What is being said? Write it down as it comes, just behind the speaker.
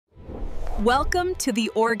Welcome to the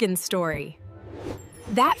organ story.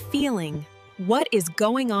 That feeling, what is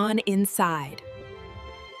going on inside?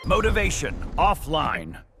 Motivation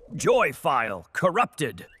offline. Joy file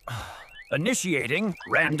corrupted. Initiating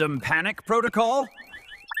random panic protocol.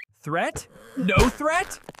 Threat? No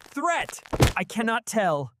threat? Threat! I cannot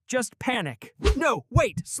tell. Just panic. No,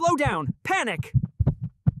 wait, slow down. Panic!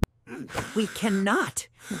 We cannot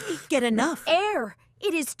get enough. Air!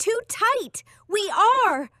 It is too tight! We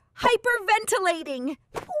are hyperventilating!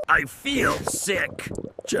 I feel sick.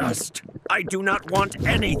 I do not want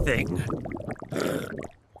anything.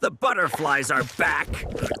 The butterflies are back.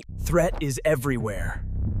 Threat is everywhere.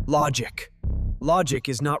 Logic. Logic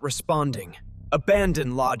is not responding.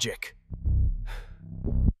 Abandon logic.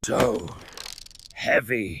 So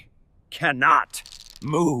heavy. Cannot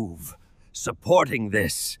move. Supporting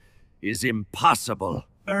this is impossible.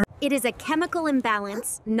 It is a chemical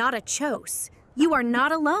imbalance, not a chose. You are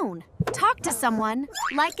not alone. Talk to someone.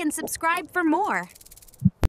 Like and subscribe for more.